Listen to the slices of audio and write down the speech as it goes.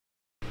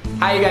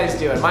How you guys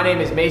doing? My name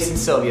is Mason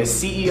Silvia,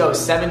 CEO of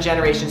 7th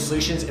Generation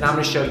Solutions, and I'm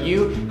going to show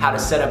you how to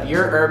set up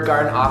your Herb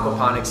Garden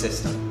Aquaponics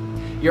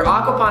system. Your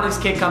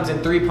aquaponics kit comes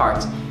in 3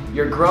 parts: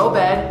 your grow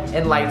bed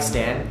and light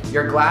stand,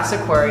 your glass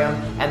aquarium,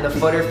 and the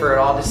footer for it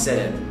all to sit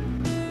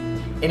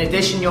in. In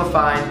addition, you'll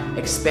find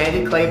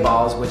expanded clay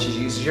balls, which is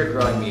used as your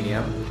growing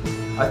medium,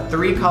 a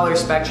 3-color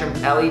spectrum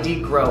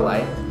LED grow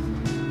light,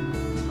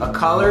 a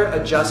color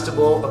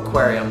adjustable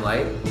aquarium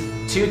light,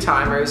 2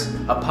 timers,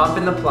 a pump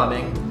in the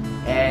plumbing,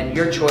 and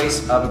your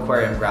choice of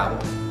aquarium gravel.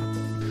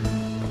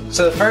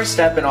 So the first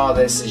step in all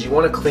this is you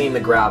want to clean the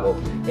gravel.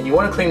 And you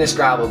want to clean this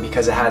gravel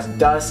because it has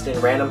dust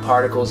and random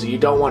particles that you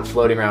don't want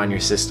floating around your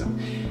system.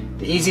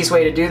 The easiest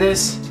way to do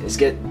this is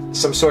get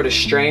some sort of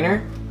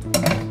strainer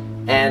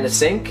and a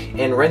sink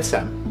and rinse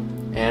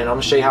them. And I'm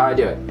going to show you how I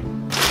do it.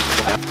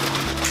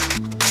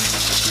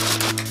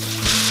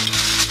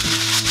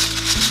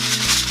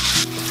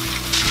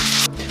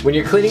 When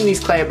you're cleaning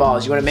these clay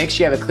balls, you want to make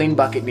sure you have a clean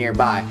bucket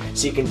nearby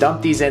so you can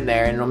dump these in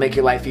there, and it'll make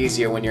your life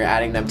easier when you're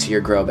adding them to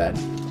your grow bed.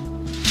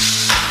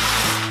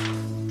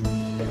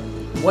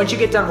 Once you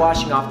get done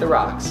washing off the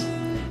rocks,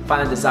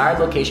 find the desired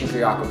location for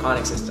your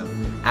aquaponics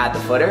system. Add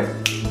the footer,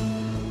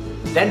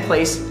 then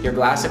place your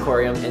glass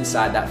aquarium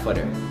inside that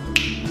footer.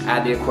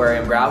 Add the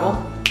aquarium gravel,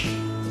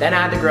 then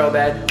add the grow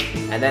bed,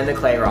 and then the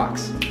clay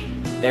rocks.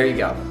 There you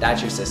go,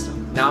 that's your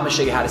system. Now I'm going to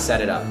show you how to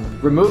set it up.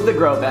 Remove the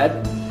grow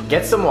bed,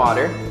 get some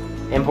water,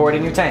 and pour it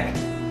in your tank.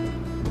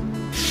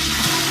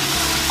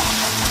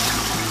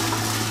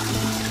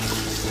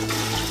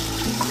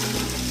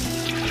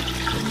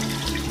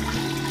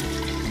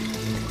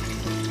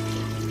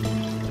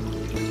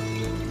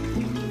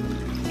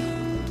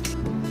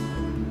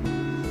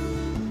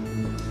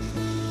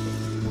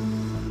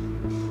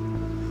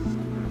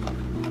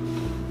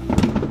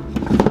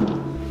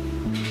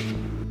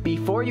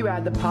 Before you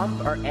add the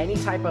pump or any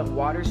type of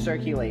water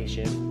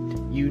circulation,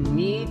 you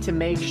need to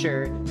make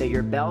sure that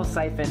your bell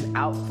siphon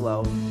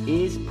outflow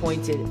is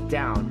pointed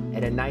down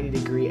at a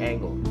 90-degree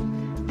angle.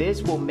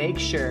 This will make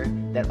sure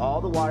that all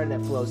the water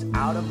that flows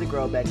out of the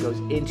grow bed goes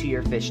into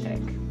your fish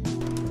tank.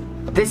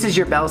 This is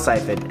your bell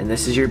siphon, and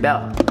this is your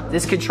bell.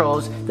 This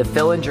controls the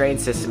fill and drain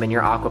system in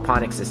your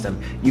aquaponics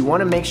system. You want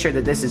to make sure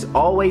that this is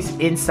always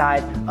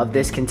inside of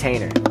this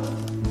container.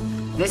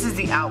 This is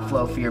the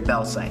outflow for your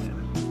bell siphon.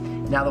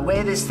 Now the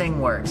way this thing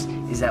works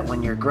is that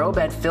when your grow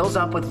bed fills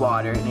up with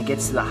water and it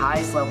gets to the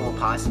highest level it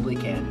possibly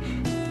can,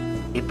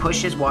 it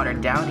pushes water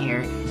down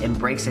here and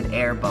breaks an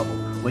air bubble,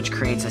 which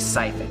creates a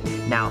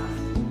siphon. Now,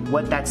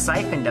 what that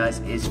siphon does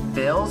is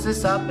fills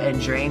this up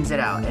and drains it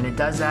out, and it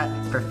does that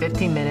for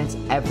 15 minutes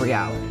every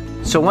hour.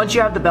 So once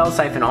you have the bell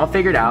siphon all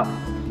figured out,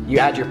 you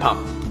add your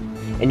pump.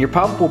 And your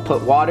pump will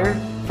put water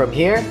from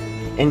here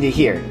into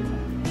here.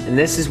 And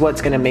this is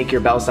what's going to make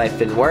your bell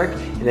siphon work,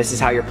 and this is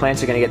how your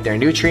plants are going to get their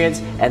nutrients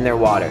and their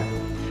water.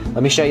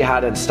 Let me show you how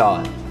to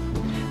install it.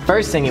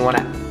 First thing, you want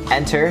to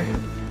enter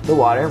the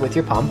water with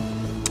your pump,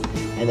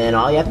 and then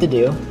all you have to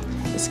do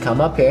is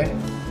come up here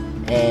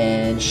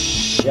and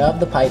shove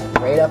the pipe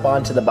right up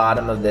onto the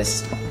bottom of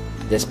this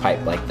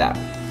pipe like that.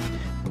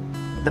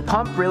 The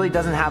pump really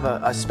doesn't have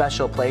a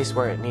special place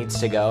where it needs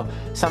to go.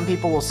 Some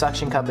people will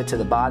suction cup it to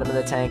the bottom of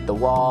the tank, the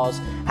walls,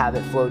 have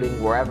it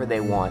floating wherever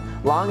they want,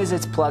 long as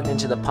it's plugged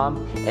into the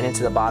pump and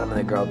into the bottom of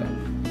the grow bed.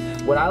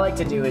 What I like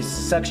to do is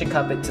suction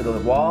cup it to the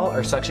wall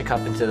or suction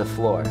cup it to the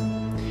floor.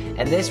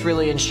 And this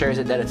really ensures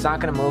that it's not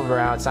going to move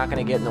around, it's not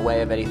going to get in the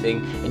way of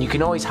anything, and you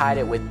can always hide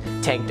it with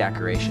tank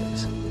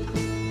decorations.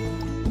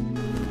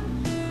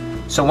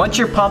 So once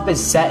your pump is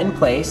set in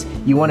place,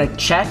 you want to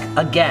check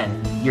again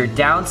your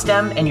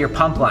downstem and your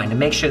pump line to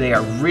make sure they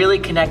are really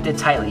connected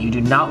tightly. You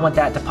do not want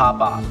that to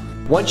pop off.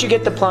 Once you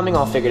get the plumbing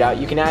all figured out,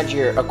 you can add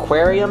your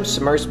aquarium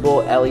submersible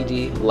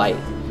LED light.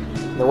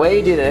 And the way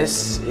you do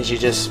this is you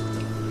just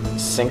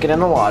sink it in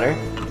the water,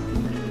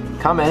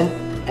 come in,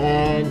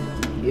 and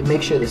you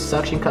make sure the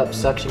suction cup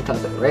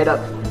it right up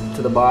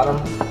to the bottom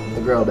of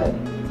the grow bed.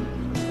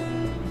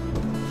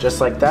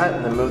 Just like that,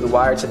 and then move the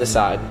wire to the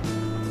side.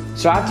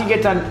 So after you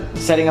get done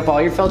setting up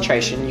all your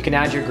filtration, you can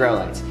add your grow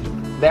lights.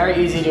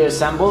 Very easy to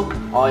assemble.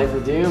 All you have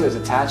to do is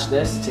attach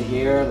this to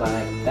here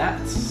like that.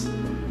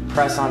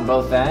 Press on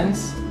both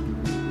ends,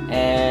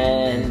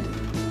 and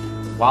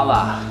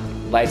voila,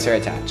 lights are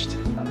attached.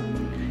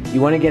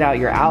 You want to get out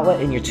your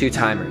outlet and your 2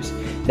 timers.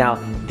 Now,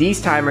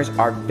 these timers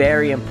are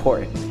very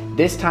important.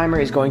 This timer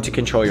is going to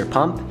control your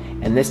pump,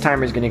 and this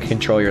timer is going to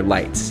control your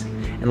lights.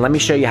 And let me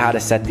show you how to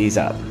set these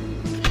up.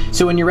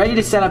 So when you're ready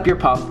to set up your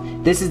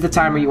pump, this is the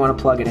timer you want to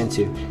plug it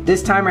into.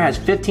 This timer has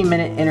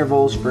 15-minute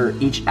intervals for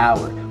each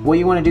hour. What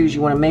you want to do is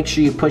you want to make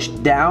sure you push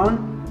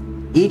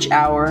down each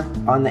hour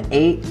on the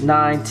 8,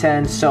 9,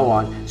 10, so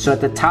on. So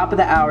at the top of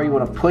the hour, you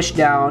want to push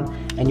down,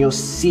 and you'll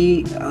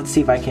see, let's see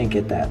if I can't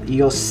get that.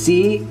 You'll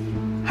see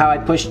how I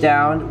push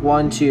down,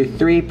 1, 2,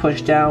 3,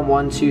 push down,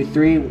 1, 2,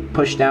 3,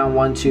 push down,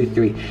 1, 2,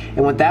 3. And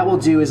what that will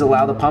do is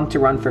allow the pump to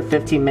run for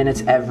 15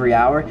 minutes every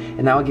hour,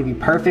 and that will give you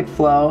perfect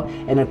flow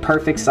and a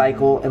perfect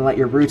cycle and let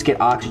your roots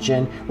get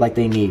oxygen like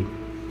they need.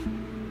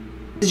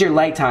 This is your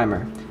light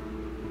timer.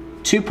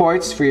 2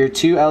 ports for your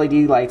 2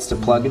 LED lights to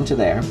plug into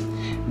there.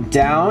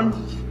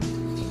 Down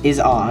is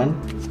on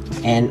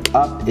and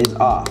up is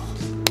off.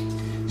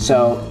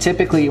 So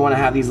typically you want to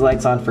have these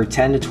lights on for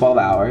 10 to 12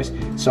 hours.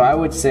 So I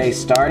would say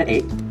start at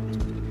 8,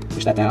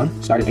 push that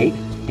down, start at 8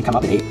 and come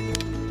up at 8.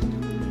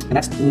 And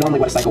that's normally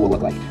what a cycle will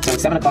look like. So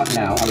at 7 o'clock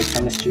now, I would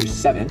turn this to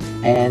 7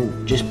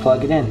 and just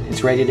plug it in.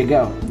 It's ready to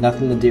go.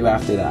 Nothing to do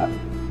after that.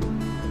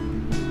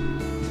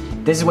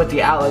 This is what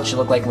the outlet should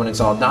look like when it's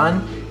all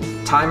done.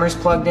 Timer's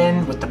plugged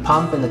in with the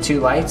pump and the 2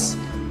 lights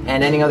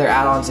and any other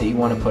add-ons that you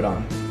want to put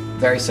on.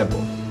 Very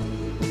simple.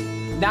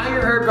 Now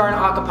your Herb Garden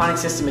Aquaponics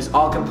system is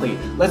all complete.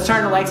 Let's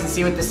turn the lights and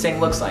see what this thing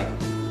looks like.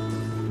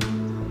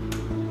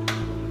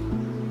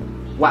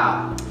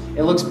 Wow,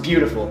 it looks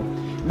beautiful.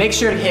 Make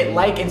sure to hit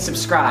like and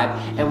subscribe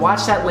and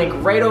watch that link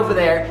right over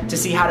there to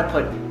see how to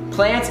put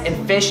plants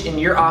and fish in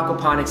your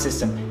aquaponics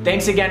system.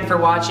 Thanks again for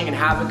watching and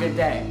have a good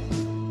day.